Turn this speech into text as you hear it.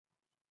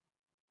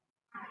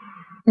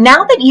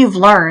Now that you've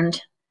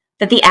learned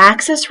that the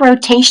axis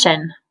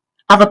rotation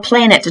of a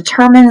planet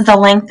determines the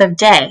length of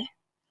day,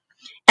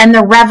 and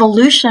the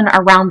revolution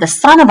around the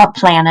sun of a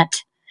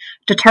planet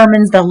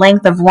determines the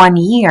length of 1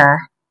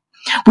 year,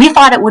 we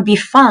thought it would be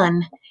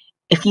fun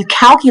if you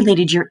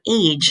calculated your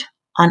age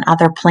on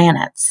other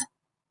planets.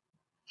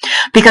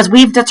 Because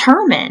we've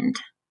determined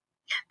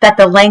that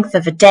the length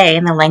of a day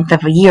and the length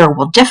of a year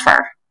will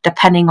differ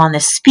depending on the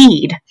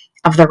speed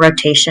of the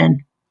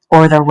rotation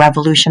or the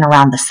revolution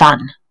around the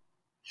sun.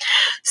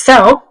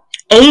 So,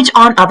 age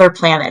on other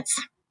planets.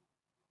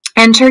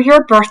 Enter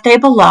your birthday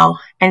below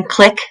and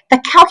click the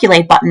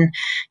Calculate button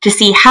to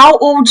see how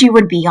old you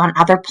would be on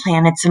other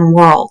planets and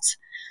worlds.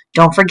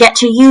 Don't forget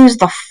to use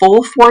the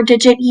full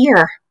 4-digit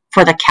year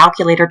for the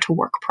calculator to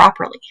work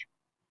properly.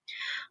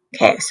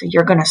 Okay, so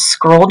you're going to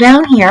scroll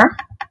down here,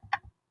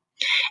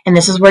 and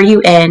this is where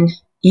you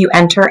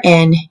enter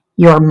in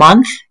your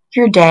month,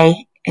 your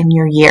day, and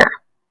your year.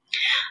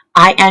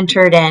 I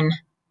entered in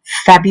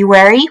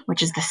February,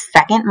 which is the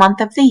second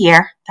month of the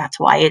year. That's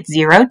why it's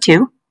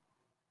 02.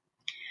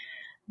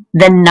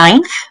 The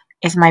 9th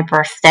is my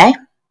birthday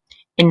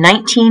in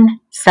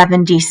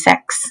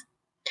 1976.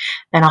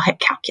 Then I'll hit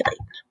calculate.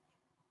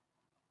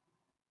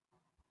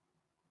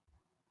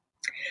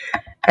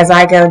 As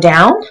I go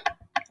down,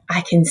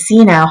 I can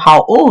see now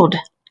how old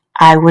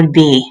I would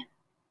be.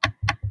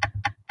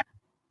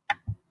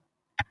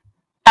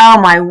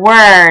 Oh my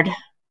word.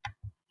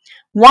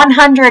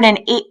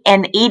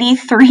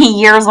 183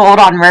 years old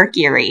on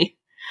Mercury.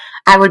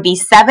 I would be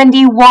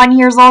 71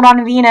 years old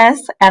on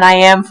Venus, and I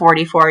am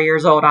 44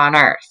 years old on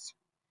Earth.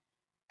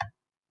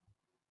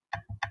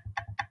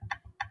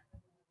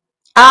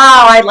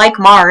 Oh, I like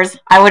Mars.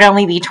 I would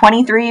only be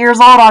 23 years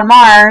old on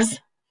Mars.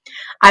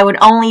 I would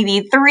only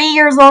be 3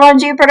 years old on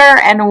Jupiter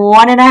and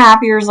 1.5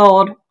 years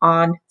old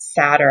on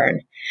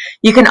Saturn.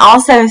 You can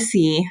also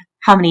see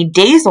how many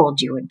days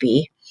old you would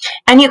be.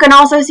 And you can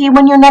also see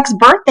when your next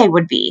birthday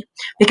would be,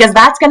 because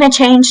that's going to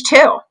change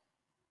too.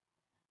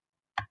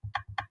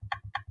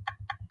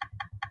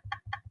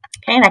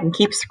 Okay, and I can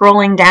keep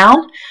scrolling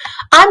down.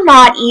 I'm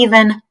not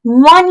even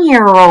 1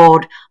 year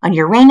old on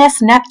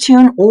Uranus,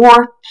 Neptune,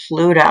 or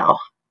Pluto.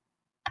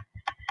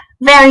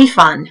 Very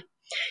fun.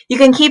 You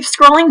can keep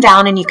scrolling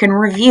down and you can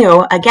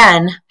review,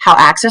 again, how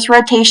axis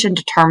rotation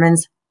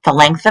determines the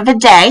length of a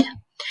day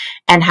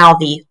and how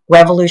the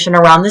revolution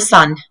around the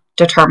sun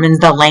determines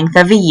the length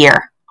of a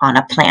year on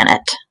a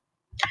planet.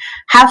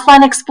 Have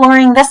fun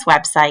exploring this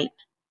website.